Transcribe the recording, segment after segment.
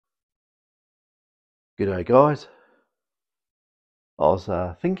G'day guys. I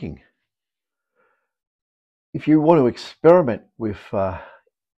was thinking, if you want to experiment with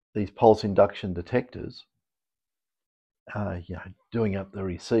these pulse induction detectors, doing up the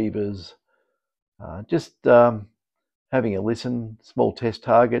receivers, just having a listen, small test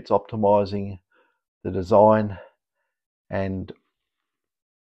targets, optimizing the design, and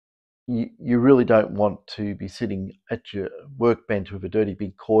you really don't want to be sitting at your workbench with a dirty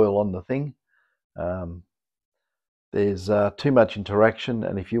big coil on the thing. There's too much interaction,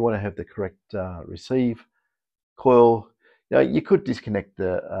 and if you want to have the correct receive coil, you could disconnect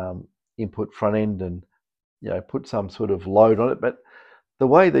the input front end and put some sort of load on it. But the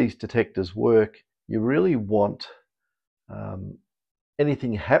way these detectors work, you really want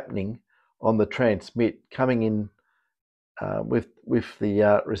anything happening on the transmit coming in with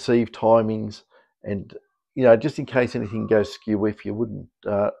the receive timings, and just in case anything goes skew, if you wouldn't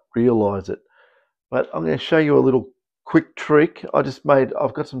realize it. But I'm going to show you a little quick trick.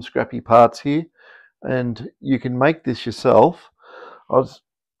 I've got some scrappy parts here, and you can make this yourself. I'll just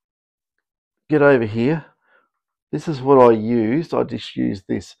get over here. This is what I used. I just used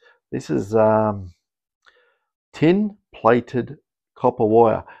this. This is tin plated copper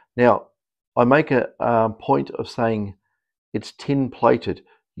wire. Now, I make a point of saying it's tin plated.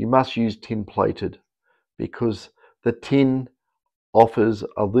 You must use tin plated because the tin offers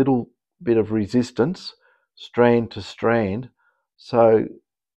a little bit of resistance strand to strand. So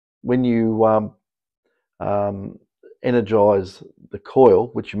when you energize the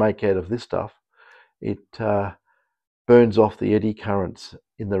coil, which you make out of this stuff, it burns off the eddy currents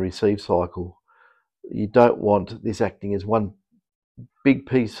in the receive cycle. You don't want this acting as one big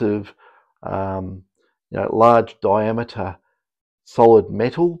piece of large diameter solid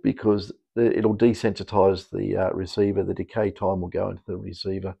metal, because it'll desensitize the receiver. The decay time will go into the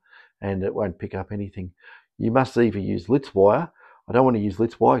receiver and it won't pick up anything. You must either use Litz wire. I don't want to use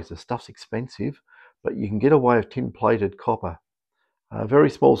Litz wire because the stuff's expensive, but you can get away with tin plated copper. Very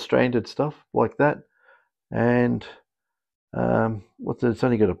small stranded stuff like that. And it's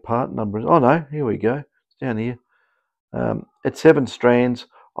only got a part number. Oh no, here we go. It's down here. It's 7 strands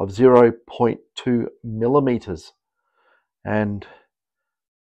of 0.2 millimeters, and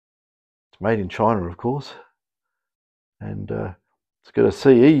it's made in China, of course, and it's got a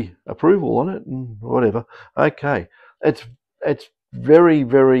CE approval on it and whatever. Okay, it's very,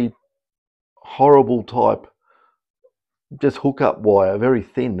 very horrible type, just hookup wire, very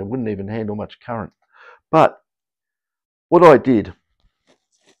thin. It wouldn't even handle much current. But what I did,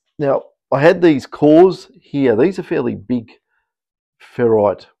 now I had these cores here. These are fairly big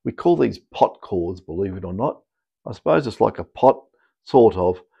ferrite. We call these pot cores, believe it or not. I suppose it's like a pot, sort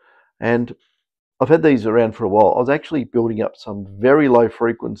of. And I've had these around for a while. I was actually building up some very low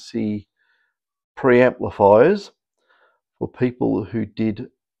frequency preamplifiers for people who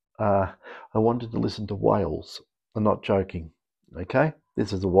did, I wanted to listen to whales. I'm not joking. Okay,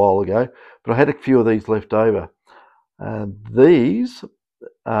 this is a while ago, but I had a few of these left over. And these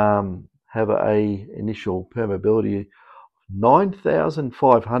have a initial permeability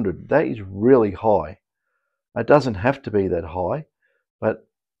 9,500. That is really high. It doesn't have to be that high, but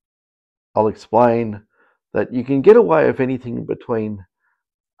I'll explain that you can get away with anything between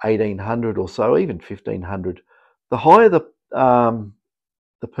 1,800 or so, even 1,500. The higher the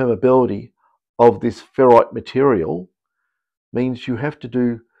permeability of this ferrite material means you have to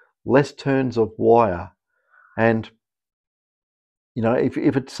do less turns of wire. And if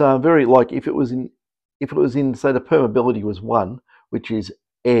it's very, like, if it was in say the permeability was 1, which is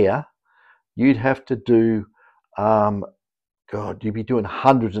air, you'd have to do you'd be doing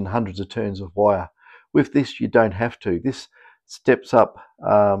hundreds and hundreds of turns of wire. With this, you don't have to. This steps up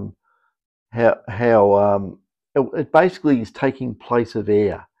it basically is taking place of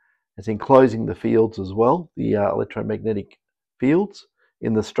air. It's enclosing the fields as well, the electromagnetic fields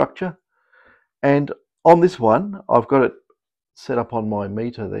in the structure. And on this one, I've got it set up on my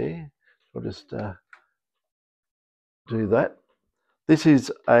meter there. I'll just do that. This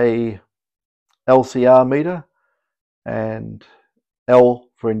is a LCR meter, and L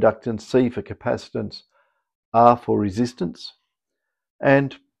for inductance, C for capacitance, R for resistance.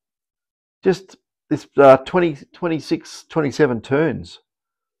 And just this 27 turns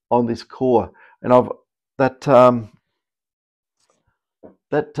on this core. And I've that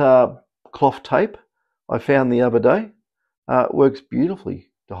cloth tape I found the other day works beautifully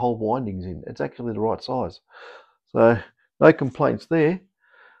to hold windings in. It's actually the right size. So no complaints there.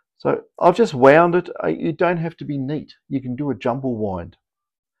 So I've just wound it. You don't have to be neat. You can do a jumble wind.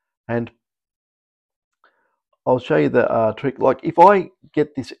 And I'll show you the trick. Like if I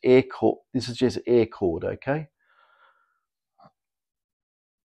get this air cord, this is just air cord, okay?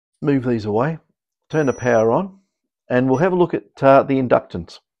 Move these away, turn the power on, and we'll have a look at the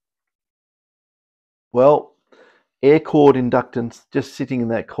inductance. Well, air cord inductance just sitting in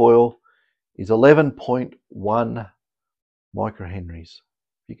that coil is 11.1 microhenries.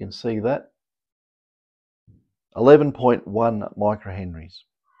 You can see that. 11.1 microhenries.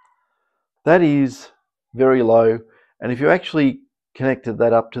 That is very low, and if you actually connected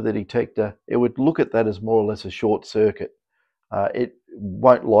that up to the detector, it would look at that as more or less a short circuit. It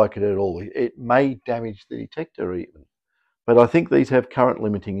won't like it at all. It may damage the detector even. But I think these have current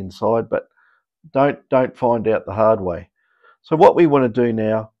limiting inside, but don't find out the hard way. So what we want to do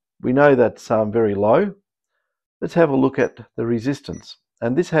now, we know that's very low. Let's have a look at the resistance.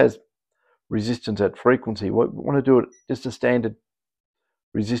 And this has resistance at frequency. We want to do it just a standard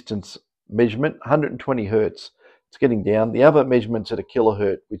resistance measurement, 120 hertz. It's getting down. The other measurement's at a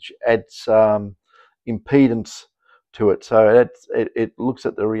kilohertz, which adds impedance to it. So it looks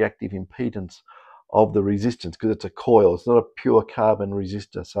at the reactive impedance of the resistance because it's a coil. It's not a pure carbon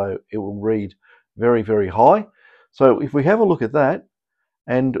resistor, so it will read very, very high. So if we have a look at that,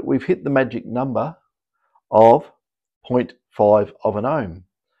 and we've hit the magic number of 0.5 of an ohm.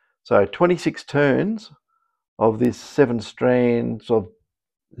 So 26 turns of this 7 strands of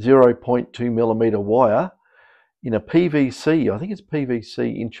 0.2 millimeter wire in a PVC, I think it's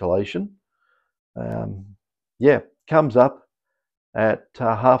PVC insulation, comes up at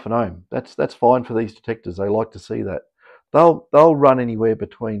half an ohm. That's fine for these detectors. They like to see that. They'll run anywhere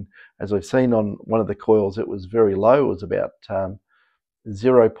between, as I've seen on one of the coils, it was very low. It was about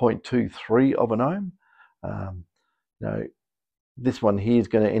 0.23 of an ohm. This one here is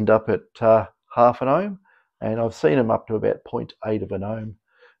going to end up at half an ohm, and I've seen them up to about 0.8 of an ohm,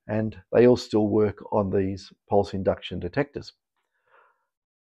 and they all still work on these pulse induction detectors.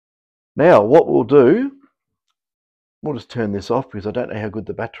 Now what we'll do, we'll just turn this off because I don't know how good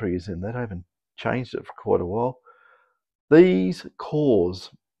the battery is in that. I haven't changed it for quite a while. These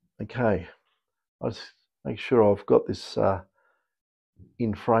cores, okay, I'll just make sure I've got this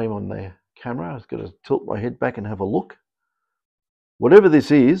in frame on the camera. I've got to tilt my head back and have a look. Whatever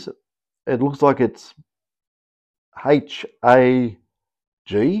this is, it looks like it's HAG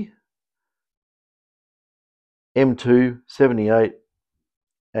M278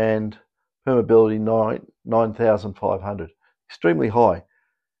 and permeability 9,500. Extremely high.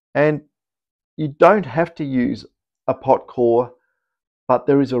 And you don't have to use a pot core, but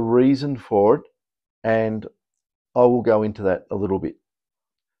there is a reason for it, and I will go into that a little bit.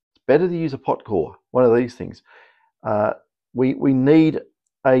 It's better to use a pot core, one of these things. We need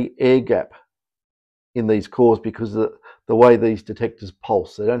a air gap in these cores because of the way these detectors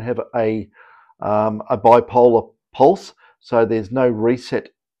pulse. They don't have a bipolar pulse, so there's no reset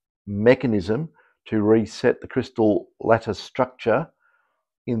mechanism to reset the crystal lattice structure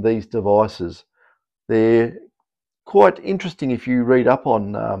in these devices. They're quite interesting if you read up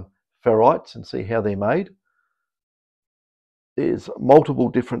on ferrites and see how they're made. There's multiple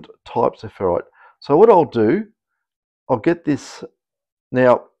different types of ferrite. So what I'll do, I'll get this,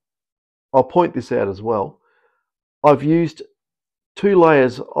 now I'll point this out as well. I've used 2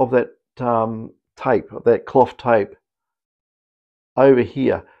 layers of that tape, that cloth tape over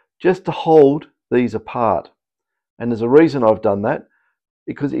here, just to hold these apart. And there's a reason I've done that,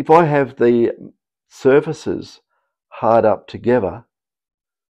 because if I have the surfaces hard up together,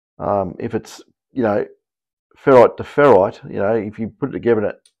 if it's, ferrite to ferrite, if you put it together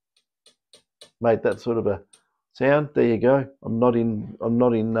and it made that sort of a sound, there you go. I'm not in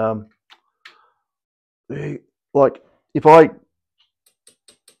like if I,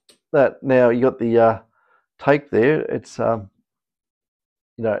 that now you got the tape there, it's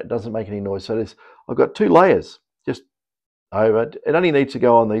it doesn't make any noise. So I've got 2 layers just over. It only needs to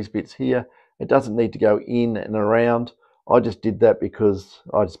go on these bits here. It doesn't need to go in and around. I just did that because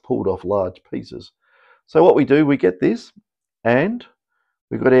I just pulled off large pieces. So what we do, we get this, and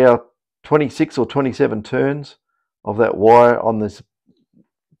we've got our 26 or 27 turns of that wire on this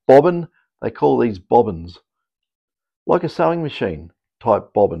bobbin. They call these bobbins, like a sewing machine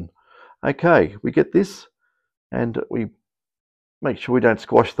type bobbin. Okay, we get this, and we make sure we don't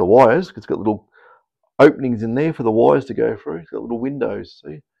squash the wires, because it's got little openings in there for the wires to go through. It's got little windows,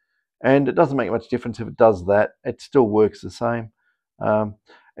 see? And it doesn't make much difference if it does that. It still works the same.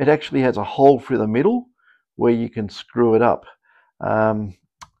 It actually has a hole through the middle where you can screw it up. I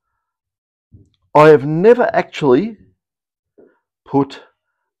have never actually put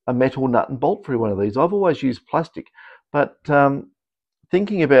a metal nut and bolt through one of these. I've always used plastic, but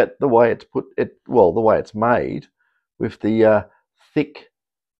thinking about the way it's the way it's made with the thick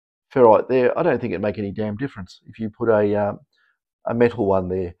ferrite there, I don't think it'd make any damn difference if you put a metal one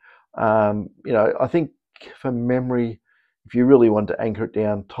there. I think from memory, if you really want to anchor it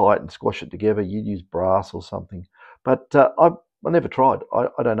down tight and squash it together, you'd use brass or something. But I never tried.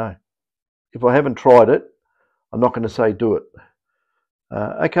 I don't know. If I haven't tried it, I'm not going to say do it.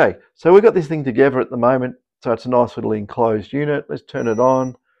 Okay, so we've got this thing together at the moment. So it's a nice little enclosed unit. Let's turn it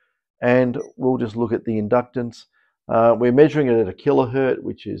on and we'll just look at the inductance. We're measuring it at a kilohertz,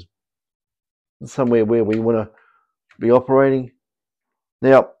 which is somewhere where we want to be operating.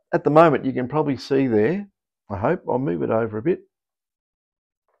 Now, at the moment, you can probably see there, I hope, I'll move it over a bit.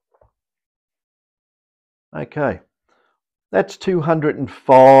 Okay, that's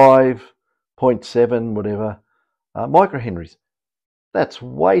 205.7 whatever microhenries. That's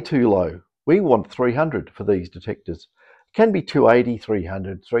way too low. We want 300 for these detectors. It can be 280,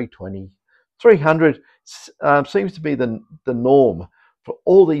 300, 320. 300 seems to be the norm for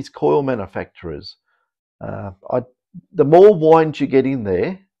all these coil manufacturers. The more winds you get in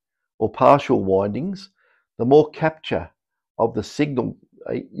there, or partial windings, the more capture of the signal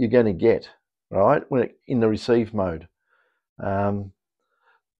you're going to get, right, when in the receive mode. But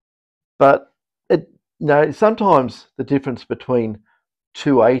sometimes the difference between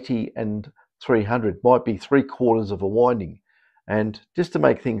 280 and 300 might be 3/4 of a winding, and just to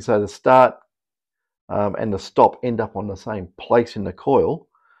make things so the start and the stop end up on the same place in the coil.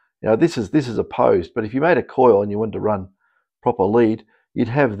 This is opposed, but if you made a coil and you wanted to run proper lead, you'd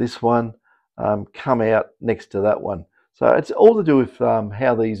have this one come out next to that one. So it's all to do with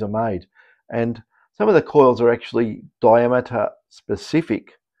how these are made, and some of the coils are actually diameter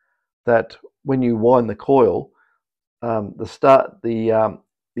specific, that when you wind the coil, the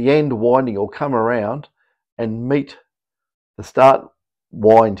end winding will come around and meet the start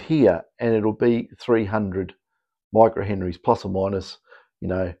wind here, and it'll be 300 microhenries plus or minus,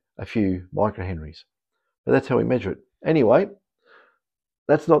 a few microhenries. But that's how we measure it. Anyway,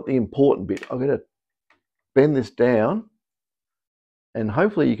 that's not the important bit. I'm going to bend this down, and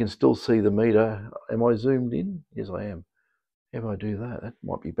hopefully you can still see the meter. Am I zoomed in? Yes, I am. If I do that, that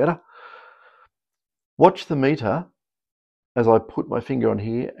might be better. Watch the meter as I put my finger on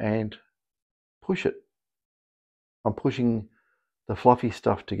here and push it. I'm pushing the fluffy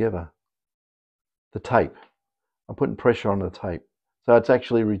stuff together, the tape. I'm putting pressure on the tape. So it's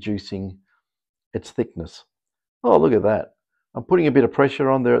actually reducing its thickness. Oh, look at that. I'm putting a bit of pressure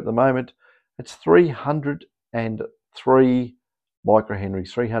on there at the moment. It's 303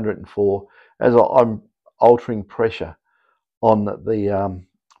 microhenries, 304, as I'm altering pressure on the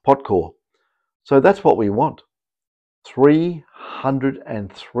pot core. So that's what we want.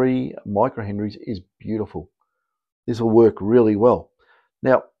 303 microhenries is beautiful. This will work really well.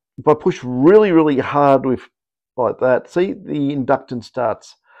 Now, if I push really, really hard with like that, see the inductance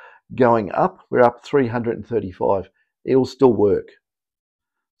starts going up. We're up 335. It'll still work.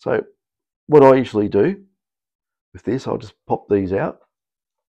 So what I usually do with this, I'll just pop these out.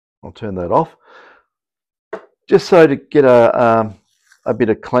 I'll turn that off. Just so to get a bit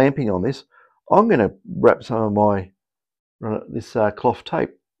of clamping on this, I'm going to wrap some of my this cloth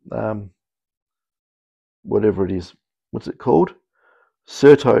tape, whatever it is. What's it called?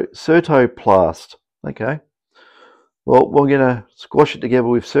 Certoplast. Okay. Well, we're going to squash it together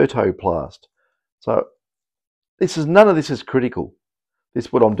with Certoplast. So none of this is critical. This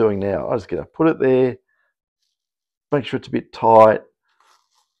is what I'm doing now. I'm just going to put it there, make sure it's a bit tight,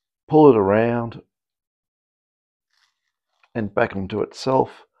 pull it around and back onto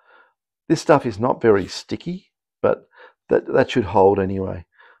itself. This stuff is not very sticky, but that should hold anyway.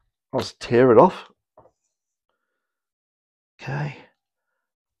 I'll just tear it off. Okay.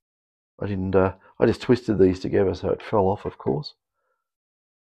 I just twisted these together so it fell off, of course.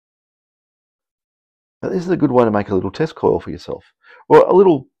 But this is a good way to make a little test coil for yourself, or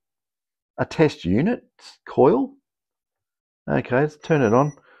a test unit coil. Okay, let's turn it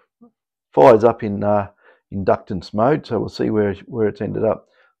on. Fires up in inductance mode, so we'll see where it's ended up.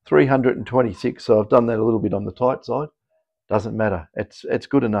 326. So I've done that a little bit on the tight side. Doesn't matter. It's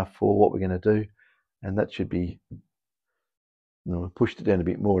good enough for what we're going to do, and that should be. We pushed it down a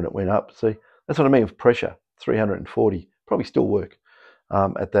bit more and it went up. See, that's what I mean with pressure. 340 probably still work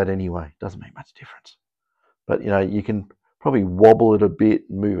at that anyway. Doesn't make much difference. But you can probably wobble it a bit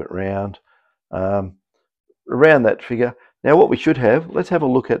and move it around that figure. Now what we should have, let's have a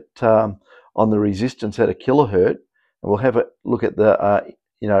look at on the resistance at a kilohertz, and we'll have a look at the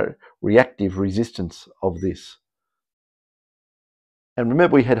reactive resistance of this. And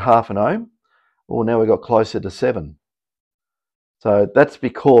remember we had 0.5 ohm. Well, now we've got closer to 7. So that's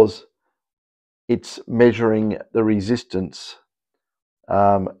because it's measuring the resistance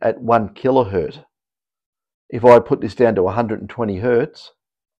at 1 kilohertz. If I put this down to 120 hertz,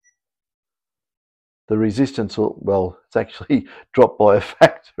 the resistance will, well, it's actually dropped by a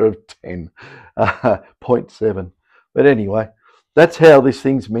factor of 10, 0.7. But anyway, that's how this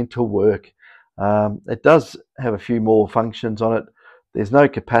thing's meant to work. It does have a few more functions on it. There's no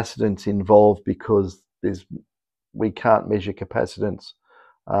capacitance involved because we can't measure capacitance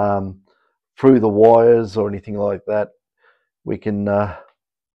through the wires or anything like that. We can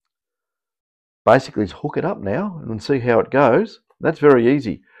basically just hook it up now and see how it goes. That's very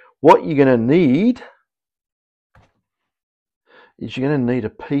easy. What you're going to need is you're going to need a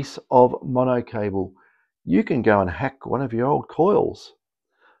piece of mono cable. You can go and hack one of your old coils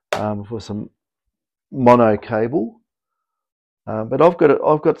for some mono cable, but I've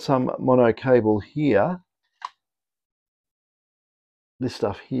got some mono cable here, this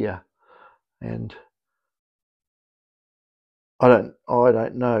stuff here, and I don't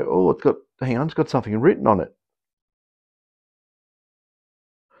know. Oh, it's got, hang on, it's got something written on it.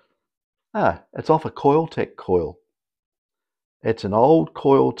 Ah, it's off a Coiltech coil. It's an old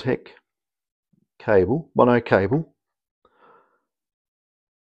Coiltech cable, mono cable.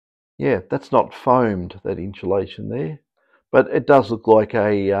 Yeah, that's not foamed, that insulation there, but it does look like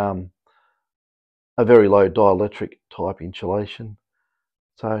a very low dielectric type insulation.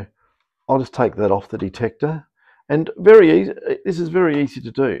 So I'll just take that off the detector, and very easy. This is very easy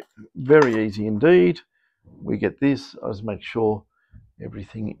to do, very easy indeed. We get this. I'll just make sure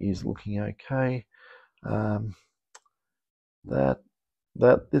everything is looking okay.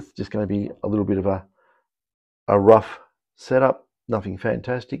 This is just going to be a little bit of a rough setup, nothing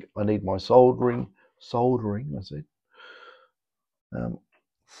fantastic. I need my soldering, I said.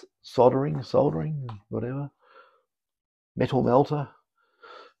 Soldering, whatever. Metal melter.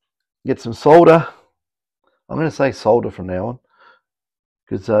 Get some solder. I'm going to say solder from now on,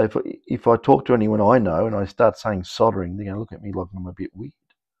 because if I talk to anyone I know and I start saying soldering, they're going to look at me like I'm a bit weird.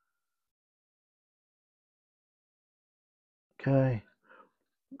 Okay,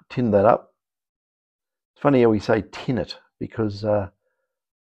 tin that up. It's funny how we say tin it, because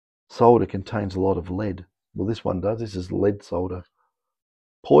solder contains a lot of lead. Well, this one does. This is lead solder.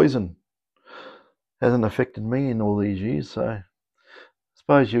 Poison. Hasn't affected me in all these years, so I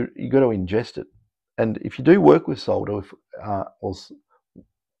suppose you got to ingest it. And if you do work with solder, or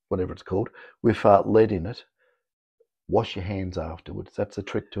whatever it's called, with lead in it, wash your hands afterwards. That's a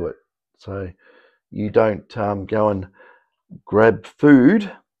trick to it. So you don't go and grab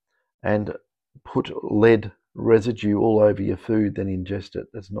food and put lead residue all over your food, then ingest it.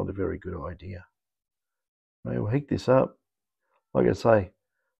 That's not a very good idea. We'll heat this up. Like I say,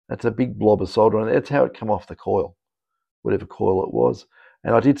 that's a big blob of solder, and that's how it come off the coil, whatever coil it was.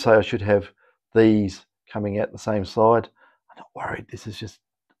 And I did say I should have these coming out the same side. I'm not worried. This is just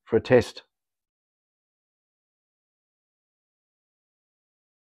for a test.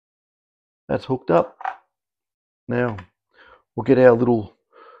 That's hooked up. Now we'll get our little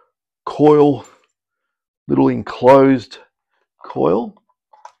coil, little enclosed coil,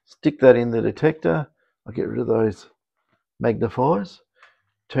 stick that in the detector. I'll get rid of those magnifiers,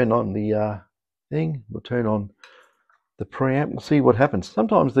 turn on the thing, we'll turn on the preamp, we'll see what happens.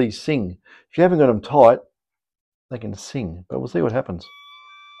 Sometimes these sing. If you haven't got them tight, they can sing, but we'll see what happens.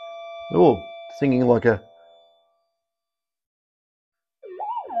 Oh, singing like a...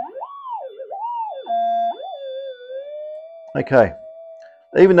 Okay,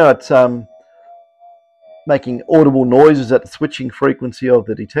 even though it's making audible noises at the switching frequency of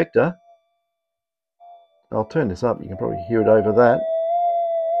the detector, I'll turn this up, you can probably hear it over that.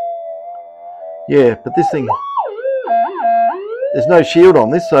 Yeah, but this thing, there's no shield on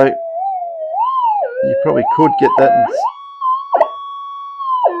this, so you probably could get that.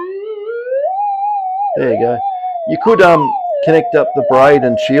 There you go. You could connect up the braid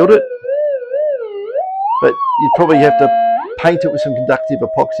and shield it, but you'd probably have to paint it with some conductive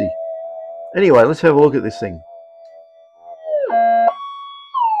epoxy. Anyway, let's have a look at this thing.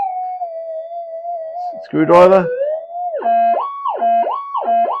 Screwdriver.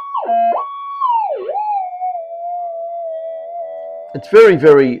 It's very,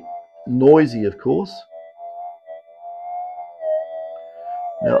 very noisy, of course.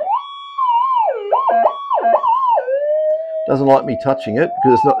 Now, doesn't like me touching it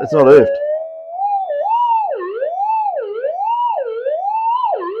because it's not earthed.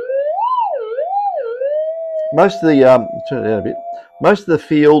 Most of the turn it down a bit. Most of the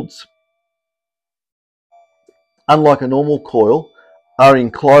fields, unlike a normal coil, are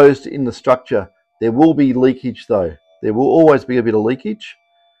enclosed in the structure. There will be leakage though. there will always be a bit of leakage,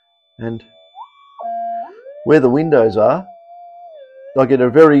 and where the windows are, I get a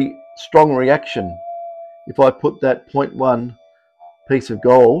very strong reaction if I put that 0.1 piece of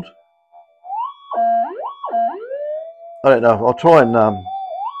gold. I don't know, I'll try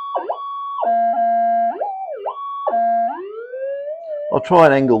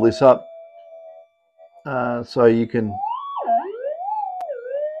and angle this up so you can.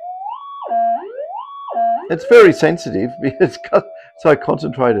 It's very sensitive because it's so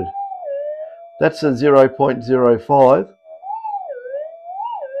concentrated. That's a 0.05.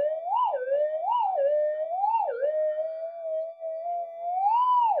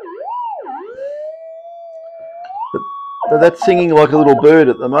 But that's singing like a little bird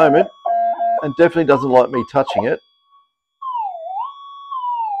at the moment, and definitely doesn't like me touching it.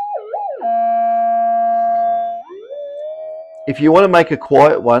 If you want to make a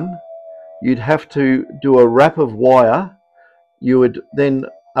quiet one, you'd have to do a wrap of wire. You would then,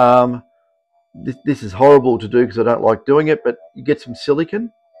 this is horrible to do because I don't like doing it, but you get some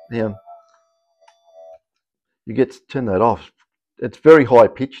silicon. Now, turn that off. It's very high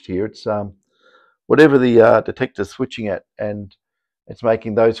pitched here. It's whatever the detector's switching at, and it's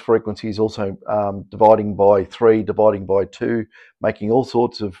making those frequencies also dividing by 3, dividing by 2, making all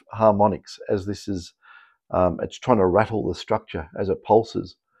sorts of harmonics as this is, it's trying to rattle the structure as it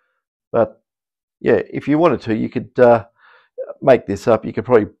pulses. But yeah, if you wanted to, you could make this up. You could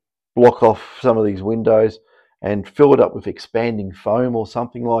probably block off some of these windows and fill it up with expanding foam or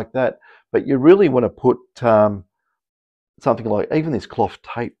something like that. But you really want to put something like even this cloth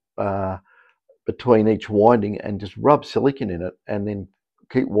tape between each winding and just rub silicon in it and then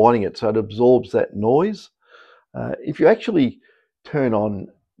keep winding it so it absorbs that noise. If you actually turn on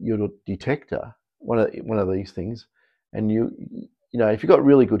your detector, one of these things, and you know, if you've got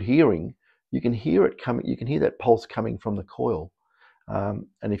really good hearing, you can hear it coming. You can hear that pulse coming from the coil. And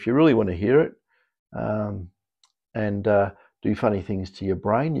if you really want to hear it and do funny things to your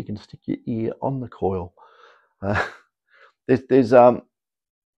brain, you can stick your ear on the coil.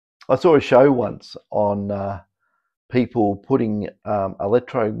 I saw a show once on people putting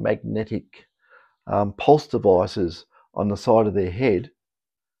electromagnetic pulse devices on the side of their head,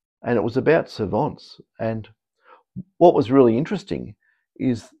 and it was about savants. And what was really interesting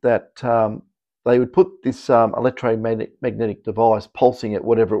is that they would put this electromagnetic device pulsing at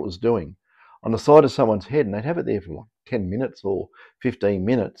whatever it was doing on the side of someone's head, and they'd have it there for like 10 minutes or 15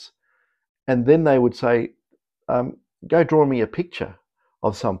 minutes. And then they would say, go draw me a picture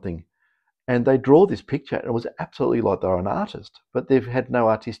of something. And they draw this picture, and it was absolutely like they're an artist, but they've had no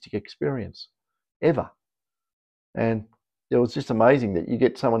artistic experience ever. And it was just amazing that you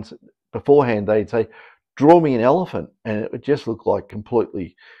get someone beforehand, they'd say, draw me an elephant, and it would just look like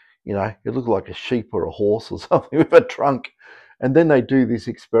completely, you know, it looked like a sheep or a horse or something with a trunk. And then they do this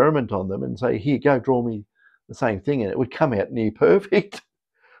experiment on them and say, here, go draw me the same thing, and it would come out near perfect.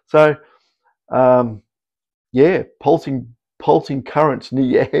 So, yeah, pulsing currents near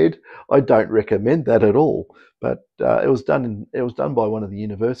your head, I don't recommend that at all. But it was done by one of the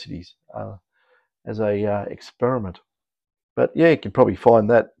universities as a experiment. But yeah, you can probably find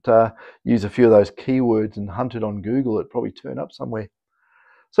that, use a few of those keywords and hunt it on Google. It'd probably turn up somewhere.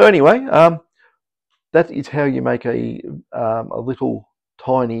 So anyway, that is how you make a little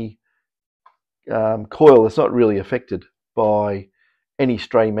tiny coil that's not really affected by any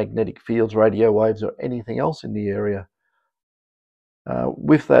stray magnetic fields, radio waves, or anything else in the area.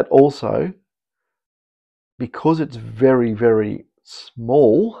 With that also, because it's very, very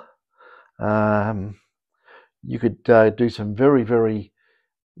small, you could do some very, very,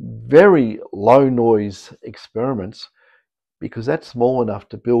 very low noise experiments, because that's small enough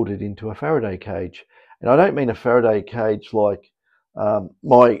to build it into a Faraday cage. And I don't mean a Faraday cage like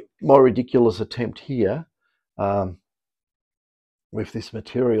my ridiculous attempt here with this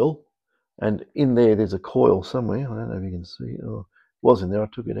material. And in there's a coil somewhere. I don't know if you can see it. Oh, it was in there. I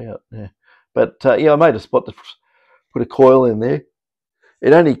took it out. Yeah. But yeah, I made a spot to put a coil in there.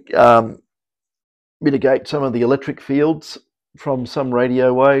 It only mitigates some of the electric fields from some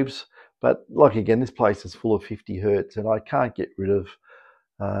radio waves. But like again, this place is full of 50 hertz, and I can't get rid of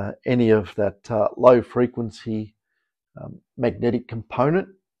any of that low frequency magnetic component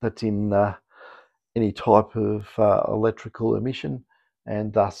that's in any type of electrical emission,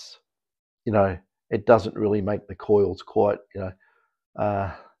 and thus, you know, it doesn't really make the coils quite, you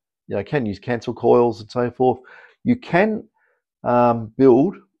know, can use cancel coils and so forth. You can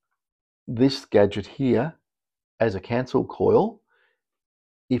build this gadget here as a cancel coil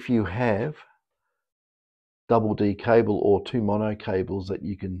if you have double D cable or 2 mono cables that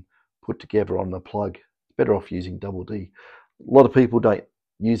you can put together on the plug. It's better off using double D. A lot of people don't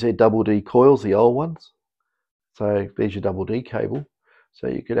use their double D coils, the old ones. So there's your double D cable. So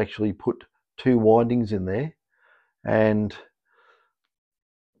you could actually put 2 windings in there. And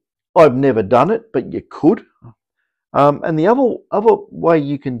I've never done it, but you could. And the other way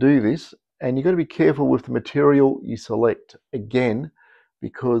you can do this, and you've got to be careful with the material you select again,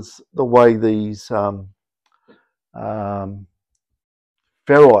 because the way these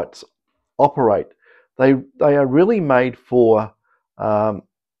ferrites operate, they are really made for a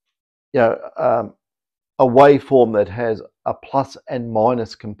waveform that has a plus and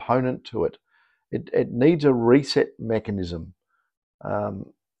minus component to it. It needs a reset mechanism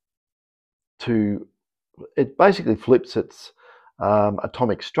it basically flips its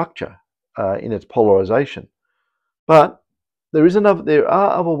atomic structure in its polarization. But there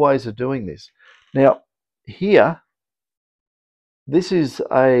are other ways of doing this. Now, here, this is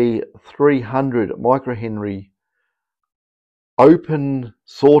a 300 microhenry open,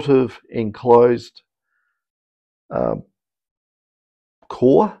 sort of enclosed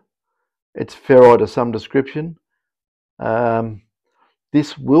core. It's ferrite of some description.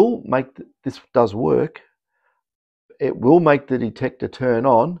 This does work. It will make the detector turn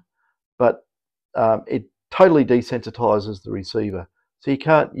on, but it totally desensitizes the receiver. So you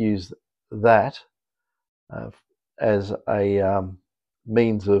can't use that as a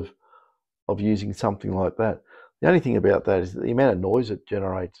means of using something like that. The only thing about that is that the amount of noise it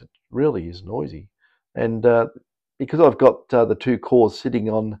generates, it really is noisy. And because I've got the 2 cores sitting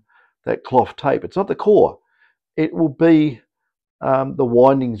on that cloth tape, it's not the core. It will be the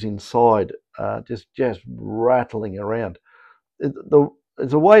windings inside just rattling around.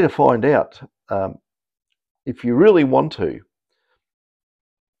 There's a way to find out. If you really want to,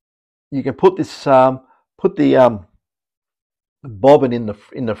 you can put this put the bobbin in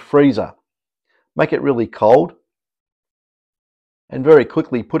the freezer, make it really cold, and very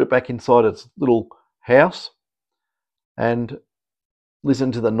quickly put it back inside its little house and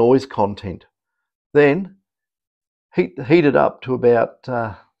listen to the noise content. Then heat it up to about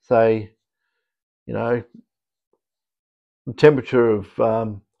say, the temperature of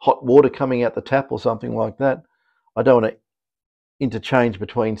hot water coming out the tap or something like that. I don't want to interchange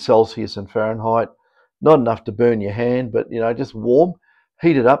between Celsius and Fahrenheit. Not enough to burn your hand, but just warm.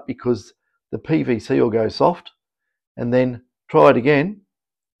 Heat it up because the PVC will go soft, and then try it again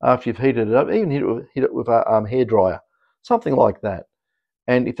after you've heated it up. Even hit it with a hairdryer, something like that.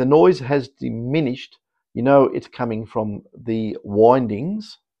 And if the noise has diminished, it's coming from the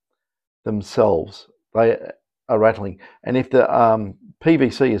windings themselves. They are rattling. And if the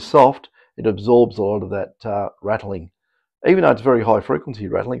PVC is soft, it absorbs a lot of that rattling. Even though it's very high frequency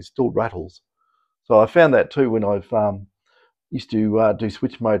rattling, it still rattles. So I found that too when I've used to do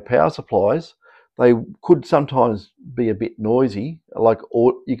switch mode power supplies. They could sometimes be a bit noisy,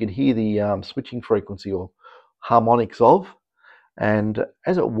 or you could hear the switching frequency or harmonics of. And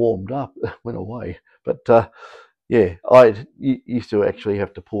as it warmed up, it went away. But yeah, I used to actually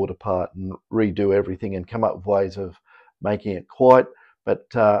have to pull it apart and redo everything and come up with ways of making it quiet.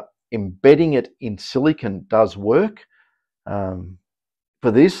 But embedding it in silicon does work.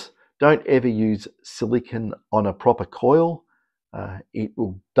 For this, don't ever use silicon on a proper coil. It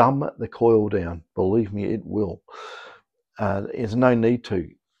will dumb the coil down. Believe me, it will. There's no need to.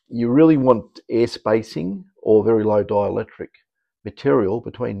 You really want air spacing or very low dielectric material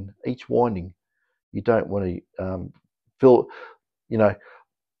between each winding. You don't want to fill,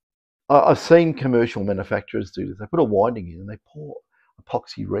 I've seen commercial manufacturers do this. They put a winding in and they pour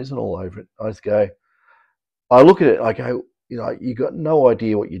epoxy resin all over it. I look at it, I go, you got no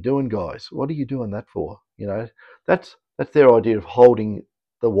idea what you're doing, guys. What are you doing that for? That's their idea of holding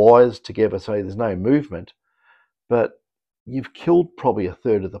the wires together so there's no movement. But you've killed probably a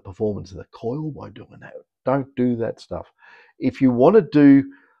third of the performance of the coil by doing that. Don't do that stuff. If you want to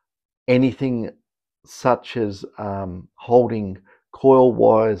do anything such as holding coil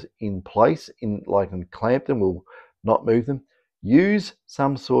wires in place, and clamp them, will not move them, use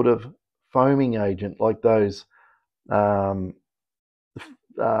some sort of foaming agent like those,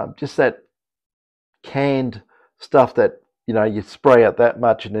 just that canned stuff that you spray out that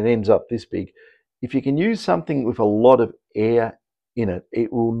much and it ends up this big. If you can use something with a lot of air in it,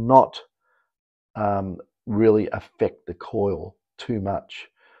 it will not really affect the coil too much.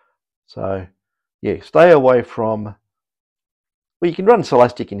 So yeah, stay away from, well, you can run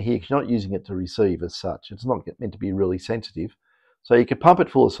Celastic in here because you're not using it to receive as such. It's not meant to be really sensitive. So you can pump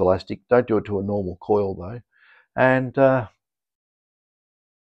it full of Celastic. Don't do it to a normal coil though. And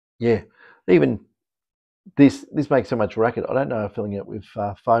yeah, even this makes so much racket. I don't know if filling it with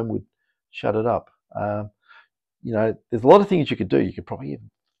foam would shut it up. You know, there's a lot of things you could do. You could probably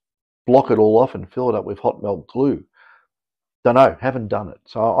block it all off and fill it up with hot melt glue. Don't know, haven't done it.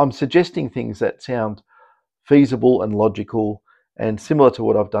 So I'm suggesting things that sound feasible and logical and similar to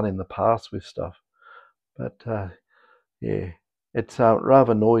what I've done in the past with stuff. But yeah, it's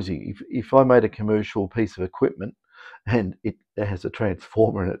rather noisy. If I made a commercial piece of equipment and it has a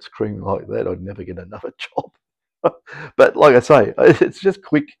transformer and it's screaming like that, I'd never get another job. But like I say, it's just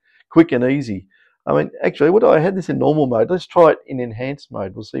quick and easy. I mean, actually, I had this in normal mode. Let's try it in enhanced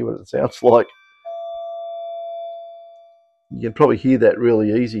mode. We'll see what it sounds like. You can probably hear that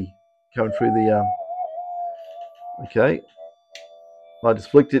really easy coming through the okay. I just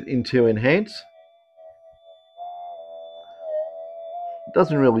flicked it into enhance. It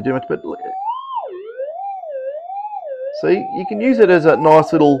doesn't really do much, but see, you can use it as a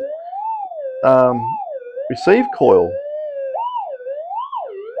nice little receive coil.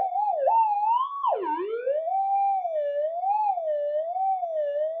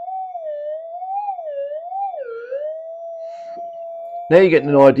 Now you're getting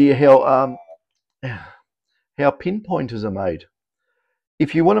an idea how pin pointers are made.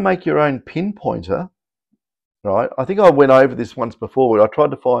 If you want to make your own pin pointer, right? I think I went over this once before. I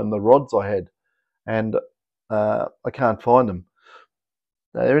tried to find the rods I had, and I can't find them.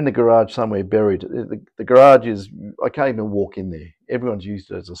 They're in the garage somewhere buried. The garage is, I can't even walk in there. Everyone's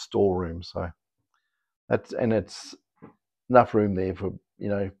used it as a storeroom, so it's enough room there for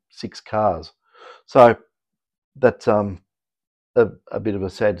 6 cars. So that's a bit of a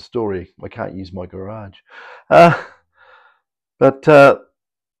sad story. I can't use my garage, but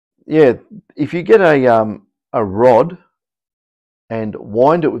yeah, if you get a rod and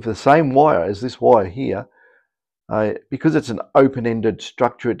wind it with the same wire as this wire here, because it's an open-ended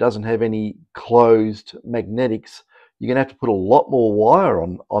structure, it doesn't have any closed magnetics. You're going to have to put a lot more wire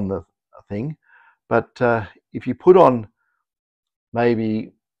on the thing. But if you put on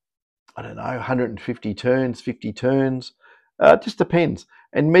maybe, I don't know, 150 turns, 50 turns, it just depends,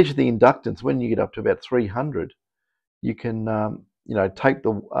 and measure the inductance. When you get up to about 300, you can take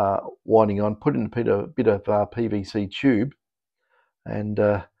the winding on, put in a bit of PVC tube, and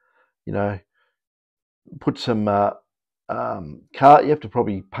put some you have to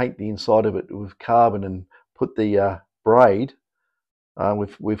probably paint the inside of it with carbon and put the braid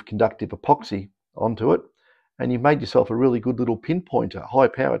with conductive epoxy onto it, and you've made yourself a really good little pinpointer,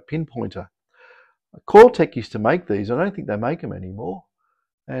 high-powered pinpointer. Coiltech used to make these. I don't think they make them anymore,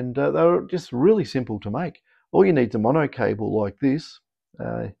 and they were just really simple to make. All you need is a mono cable like this,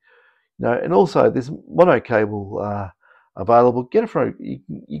 and also there's mono cable available. Get it from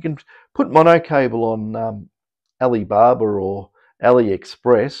you can put mono cable on Alibaba or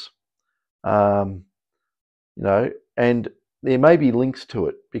AliExpress, and there may be links to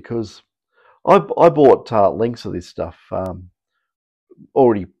it, because I bought links of this stuff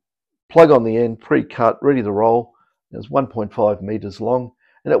already plug on the end, pre-cut, ready to roll. It was 1.5 meters long,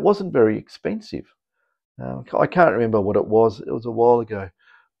 and it wasn't very expensive. I can't remember what it was. It was a while ago,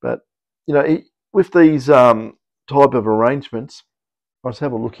 but with these type of arrangements, let's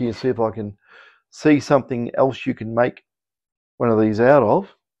have a look here and see if I can see something else you can make one of these out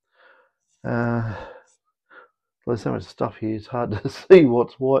of. There's so much stuff here, it's hard to see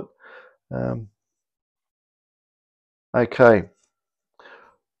what's what. Okay,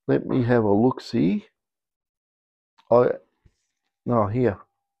 let me have a look-see. Here,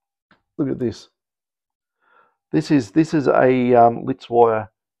 look at this. This is a Litz wire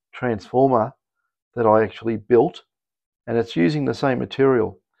transformer that I actually built, and it's using the same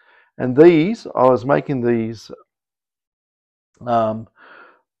material. And these, I was making these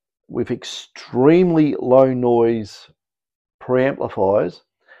with extremely low noise preamplifiers,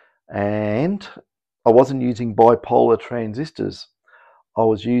 and I wasn't using bipolar transistors. I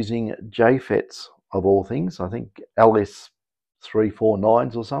was using JFETs of all things. I think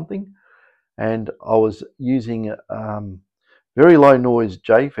LS349s or something, and I was using very low noise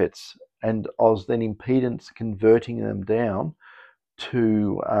JFETs, and I was then impedance converting them down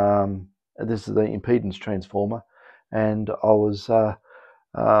to this is the impedance transformer, and I was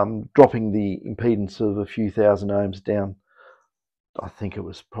dropping the impedance of a few thousand ohms down. I think it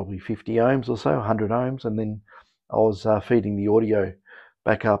was probably 50 ohms or so, 100 ohms, and then I was feeding the audio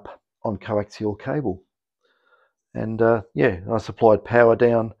back up on coaxial cable. And yeah, I supplied power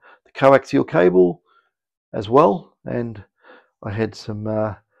down the coaxial cable as well, and I had some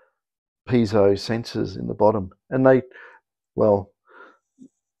piezo sensors in the bottom, and they, well,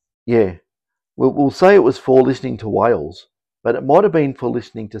 yeah, we'll say it was for listening to whales, but it might have been for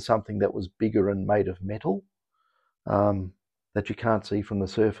listening to something that was bigger and made of metal that you can't see from the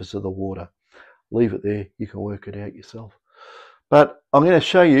surface of the water. leave it there. You can work it out yourself. But I'm going to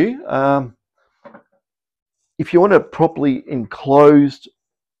show you, if you want a properly enclosed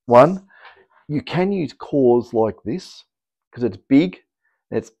one, you can use cores like this because it's big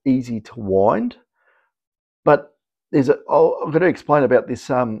and it's easy to wind. But I'm going to explain about this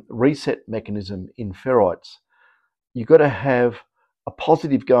reset mechanism in ferrites. You've got to have a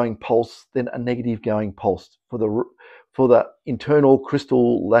positive going pulse, then a negative going pulse for the internal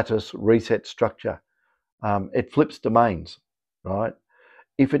crystal lattice reset structure. It flips domains, right?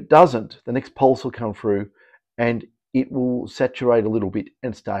 If it doesn't, the next pulse will come through and it will saturate a little bit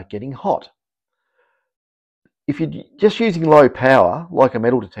and start getting hot. If you're just using low power, like a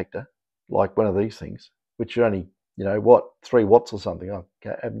metal detector, like one of these things, which are only, 3 watts or something,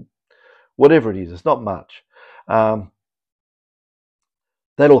 whatever it is, it's not much.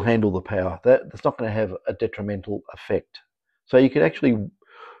 That'll handle the power. That's not going to have a detrimental effect. So you can actually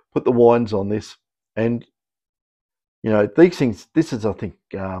put the winds on this, and these things. This is, I think,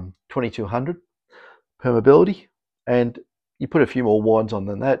 2200 permeability, and you put a few more winds on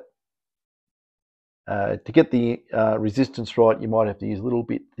than that. To get the resistance right, you might have to use a little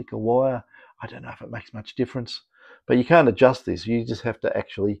bit thicker wire. I don't know if it makes much difference, but you can't adjust this. You just have to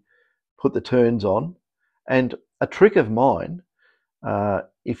actually put the turns on. And a trick of mine,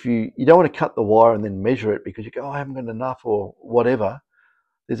 if you don't want to cut the wire and then measure it because you go, I haven't got enough or whatever,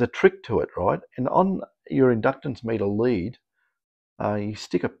 there's a trick to it, right? And on your inductance meter lead, you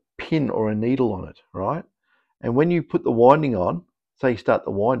stick a pin or a needle on it, right? And when you put the winding on, say you start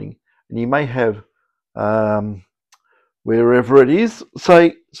the winding, and you may have wherever it is,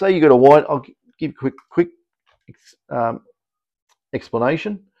 say you got a wind. I'll give a quick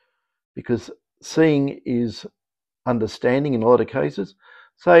explanation, because seeing is understanding in a lot of cases.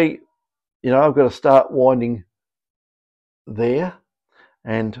 Say, I've got to start winding there,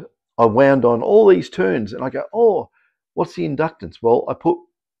 and I wound on all these turns, and I go, oh, what's the inductance? Well, I put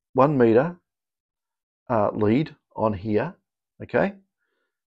 1 meter lead on here, okay,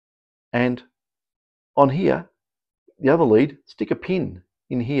 and on here, the other lead, stick a pin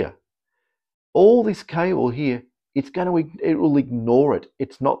in here. All this cable here, it will ignore it.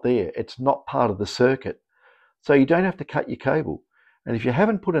 It's not there. It's not part of the circuit. So you don't have to cut your cable. And if you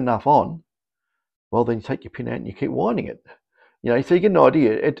haven't put enough on, well, then you take your pin out and you keep winding it. So you get an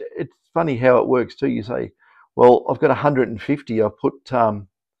idea. It's funny how it works too. You say, well, I've got 150. I put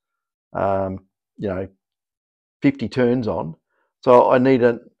 50 turns on, so I need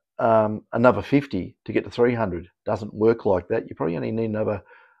another 50 to get to 300. Doesn't work like that. You probably only need another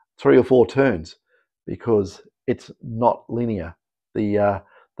 3 or 4 turns, because it's not linear. The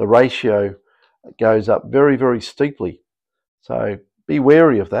ratio goes up very, very steeply. So be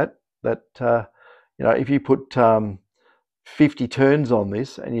wary of that. If you put 50 turns on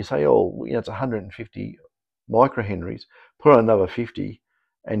this and you say, oh, it's 150 microhenries, put on another 50,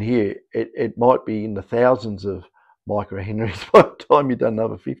 and here it might be in the thousands of microhenries by the time you've done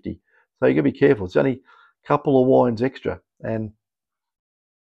another 50. So you got to be careful. It's only a couple of winds extra, and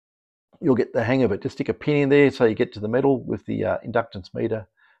you'll get the hang of it. Just stick a pin in there so you get to the metal with the inductance meter,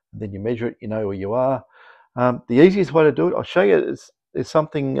 and then you measure it, you know where you are. The easiest way to do it, I'll show you, is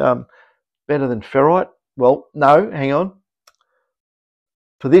something better than ferrite. Well, no, hang on.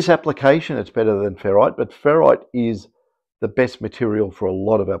 For this application, it's better than ferrite, but ferrite is the best material for a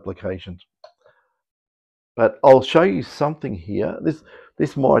lot of applications. But I'll show you something here.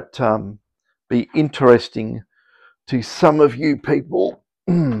 This might be interesting to some of you people.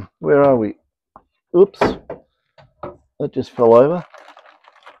 Where are we? Oops, that just fell over.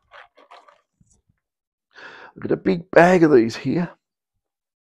 I've got a big bag of these here.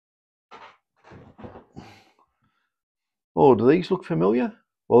 Oh, do these look familiar?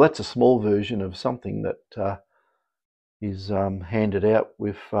 Well, that's a small version of something that is handed out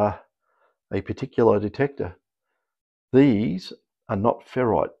with a particular detector. These are not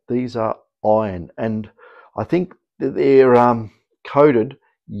ferrite. These are iron, and I think that they're coated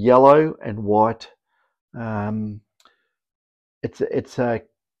yellow and white. It's a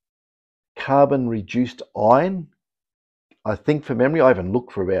carbon reduced iron. I think, from memory, I haven't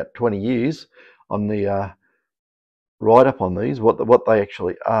looked for about 20 years on the write-up on these, what they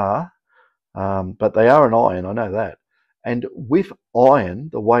actually are, but they are an iron, I know that. And with iron,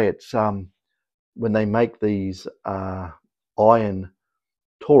 the way it's when they make these iron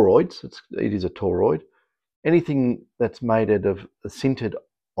toroids, it is a toroid. Anything that's made out of a sintered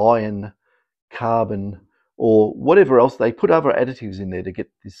iron, carbon, or whatever else, they put other additives in there to get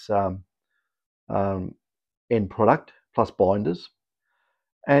this end product, plus binders.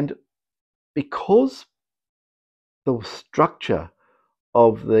 And because the structure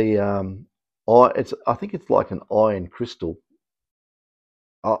of the I think it's like an iron crystal.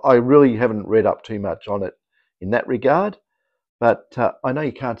 I really haven't read up too much on it in that regard, but I know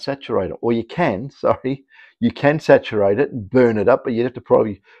you can't saturate it, or you can, sorry, you can saturate it and burn it up, but you'd have to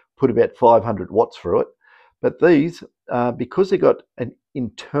probably put about 500 watts through it. But these, because they've got an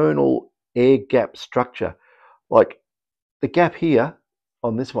internal air gap structure, like the gap here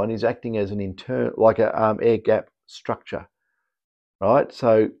on this one is acting as an internal, like a air gap structure, right?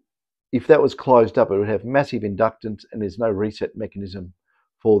 So if that was closed up, it would have massive inductance, and there's no reset mechanism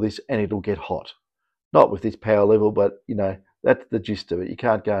for this, and it'll get hot. Not with this power level, but you know, that's the gist of it. You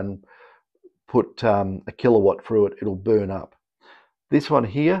can't go and put a kilowatt through it, it'll burn up. This one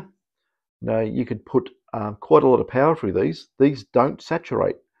here, you know, you could put quite a lot of power through these. These don't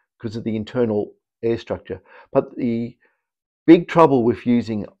saturate because of the internal air structure. But the big trouble with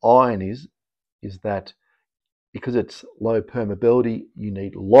using iron is that because it's low permeability, you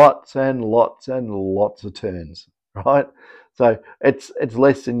need lots and lots and lots of turns, right? So it's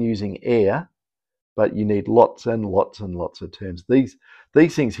less than using air, but you need lots and lots and lots of turns. These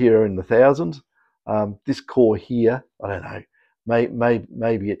things here are in the thousands. This core here, I don't know,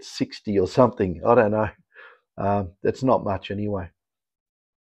 maybe it's 60 or something. I don't know. That's not much anyway.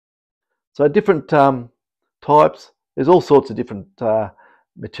 So different types. There's all sorts of different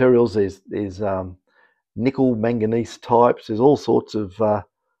materials. There's nickel manganese types. There's all sorts of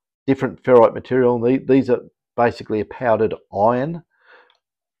different ferrite material. These are basically a powdered iron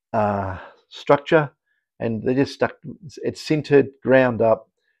structure, and they're just stuck. It's sintered, ground up,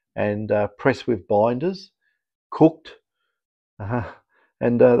 and pressed with binders, cooked,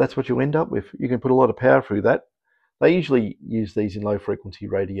 and that's what you end up with. You can put a lot of power through that. They usually use these in low frequency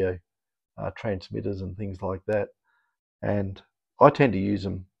radio transmitters and things like that, and I tend to use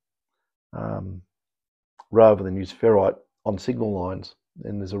them rather than use ferrite on signal lines,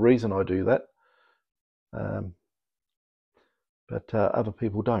 and there's a reason I do that, but other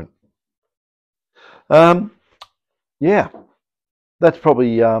people don't. Yeah, that's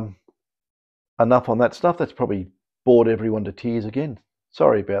probably enough on that stuff. That's probably bored everyone to tears again.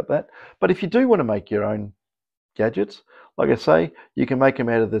 Sorry about that. But if you do want to make your own gadgets, like I say, you can make them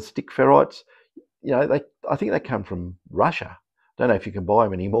out of the stick ferrites. You know, I think they come from Russia. Don't know if you can buy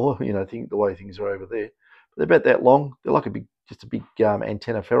them anymore. You know, I think the way things are over there. But they're about that long. They're like just a big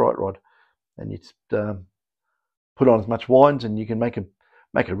antenna ferrite rod, and you just put on as much wines, and you can make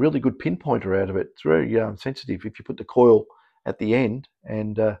a really good pinpointer out of it. It's very sensitive. If you put the coil at the end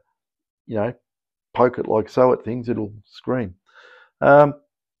and you know, poke it like so at things, it'll scream.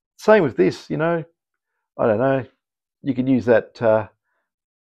 Same with this. You know, I don't know. You can use that.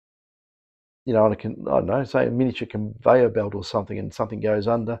 You know, on I don't know, say a miniature conveyor belt or something, and something goes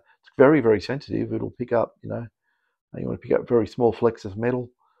under. It's very, very sensitive. It'll pick up. You know, you want to pick up very small flecks of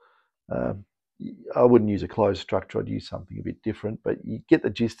metal. I wouldn't use a closed structure. I'd use something a bit different, but you get the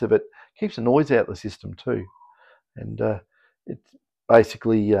gist of it. Keeps the noise out of the system too, and it's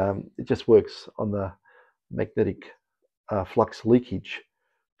basically it just works on the magnetic flux leakage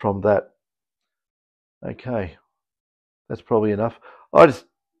from that. Okay, that's probably enough. I just,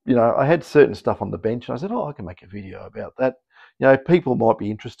 you know, I had certain stuff on the bench, and I said, oh, I can make a video about that. You know, people might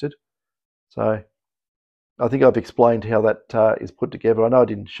be interested. So I think I've explained how that is put together. I know I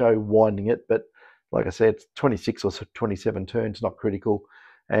didn't show winding it, but like I said, it's 26 or 27 turns, not critical.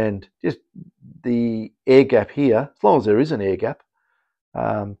 And just the air gap here, as long as there is an air gap,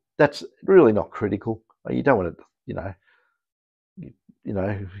 that's really not critical. You don't want it,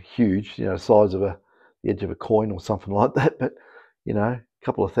 huge, size of the edge of a coin or something like that. But, a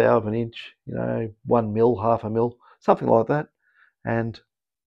couple of thou of an inch, 1 mil, half a mil, something like that. And,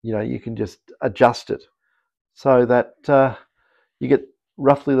 you can just adjust it so that you get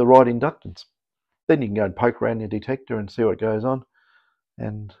roughly the right inductance. Then you can go and poke around your detector and see what goes on.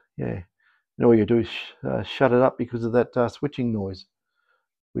 And yeah, and all you do is shut it up because of that switching noise,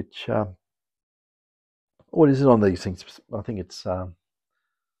 which, what is it on these things? I think it's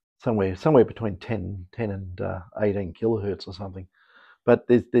somewhere between 10 and 18 kilohertz or something. But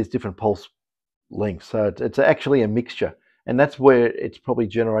there's different pulse lengths, so it's actually a mixture. And that's where it's probably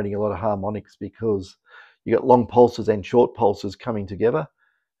generating a lot of harmonics, because you got long pulses and short pulses coming together,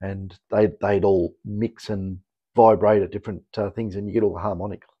 and they'd all mix and vibrate at different things, and you get all the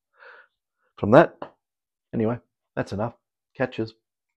harmonics from that. Anyway, that's enough. Catches.